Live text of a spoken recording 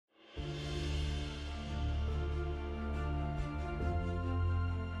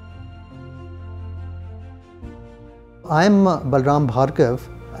I'm Balram Bhargav,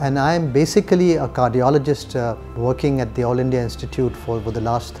 and I'm basically a cardiologist working at the All India Institute for over the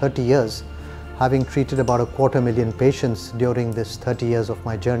last 30 years, having treated about 250,000 patients during this 30 years of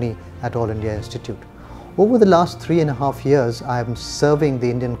my journey at All India Institute. Over the last 3.5 years, I am serving the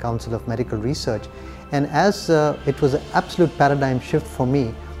Indian Council of Medical Research, and as it was an absolute paradigm shift for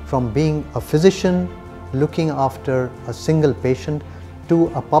me from being a physician looking after a single patient to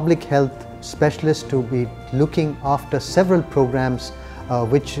a public health specialist to be looking after several programs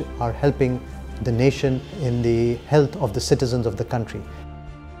which are helping the nation in the health of the citizens of the country.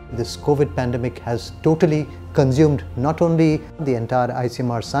 This COVID pandemic has totally consumed not only the entire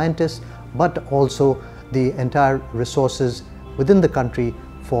ICMR scientists but also the entire resources within the country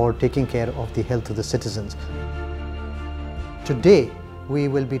for taking care of the health of the citizens. Today we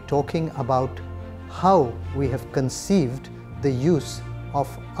will be talking about how we have conceived the use of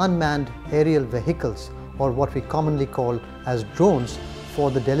unmanned aerial vehicles, or what we commonly call as drones,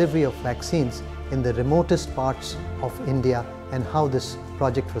 for the delivery of vaccines in the remotest parts of India, and how this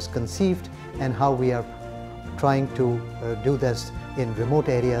project was conceived and how we are trying to do this in remote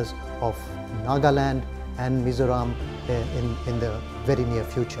areas of Nagaland and Mizoram in the very near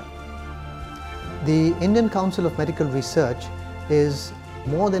future. The Indian Council of Medical Research is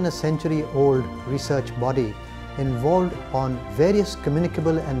more than a century-old research body involved on various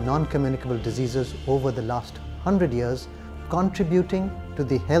communicable and non-communicable diseases over the last 100 years, contributing to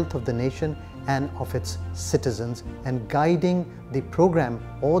the health of the nation and of its citizens, and guiding the program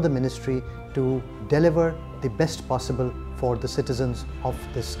or the ministry to deliver the best possible for the citizens of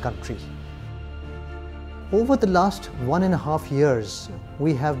this country. Over the last 1.5 years,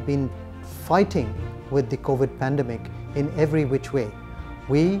 we have been fighting with the COVID pandemic in every which way.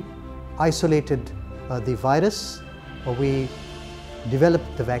 We isolated the virus, we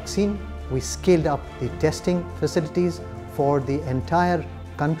developed the vaccine, we scaled up the testing facilities for the entire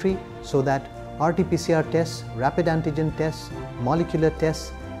country so that RT-PCR tests, rapid antigen tests, molecular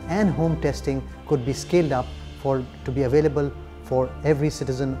tests and home testing could be scaled up to be available for every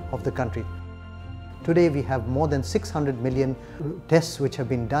citizen of the country. Today we have more than 600 million tests which have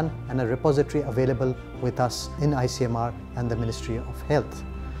been done and a repository available with us in ICMR and the Ministry of Health.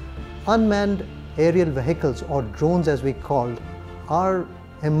 Unmanned aerial vehicles, or drones as we called, are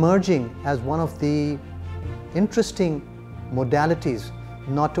emerging as one of the interesting modalities,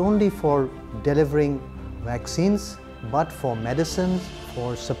 not only for delivering vaccines but for medicines,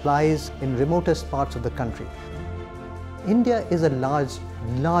 for supplies in remotest parts of the country. India is a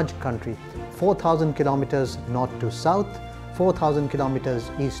large country, 4,000 kilometers north to south, 4,000 kilometers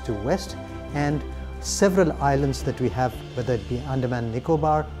east to west, and several islands that we have, whether it be Andaman and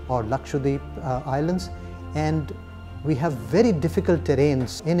Nicobar or Lakshadweep islands, and we have very difficult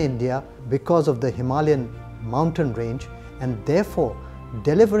terrains in India because of the Himalayan mountain range, and therefore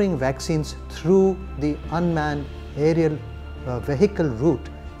delivering vaccines through the unmanned aerial vehicle route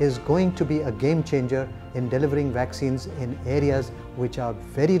is going to be a game changer in delivering vaccines in areas which are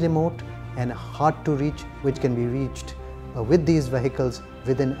very remote and hard to reach, which can be reached with these vehicles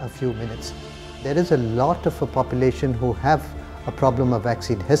within a few minutes. There is a lot of a population who have a problem of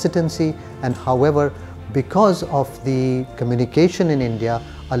vaccine hesitancy, and however, because of the communication in India,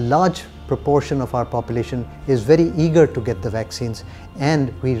 a large proportion of our population is very eager to get the vaccines,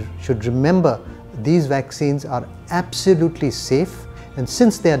 and we should remember these vaccines are absolutely safe, and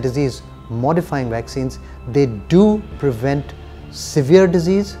since they are disease modifying vaccines, they do prevent severe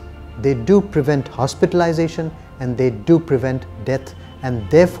disease, they do prevent hospitalization, and they do prevent death, and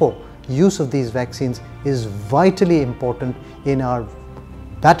therefore use of these vaccines is vitally important in our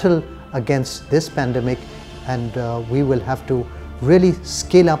battle against this pandemic, and we will have to really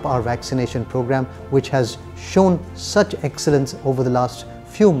scale up our vaccination program, which has shown such excellence over the last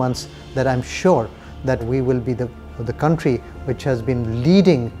few months that I'm sure that we will be the country which has been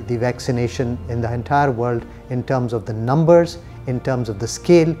leading the vaccination in the entire world in terms of the numbers, in terms of the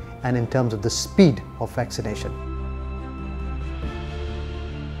scale, and in terms of the speed of vaccination.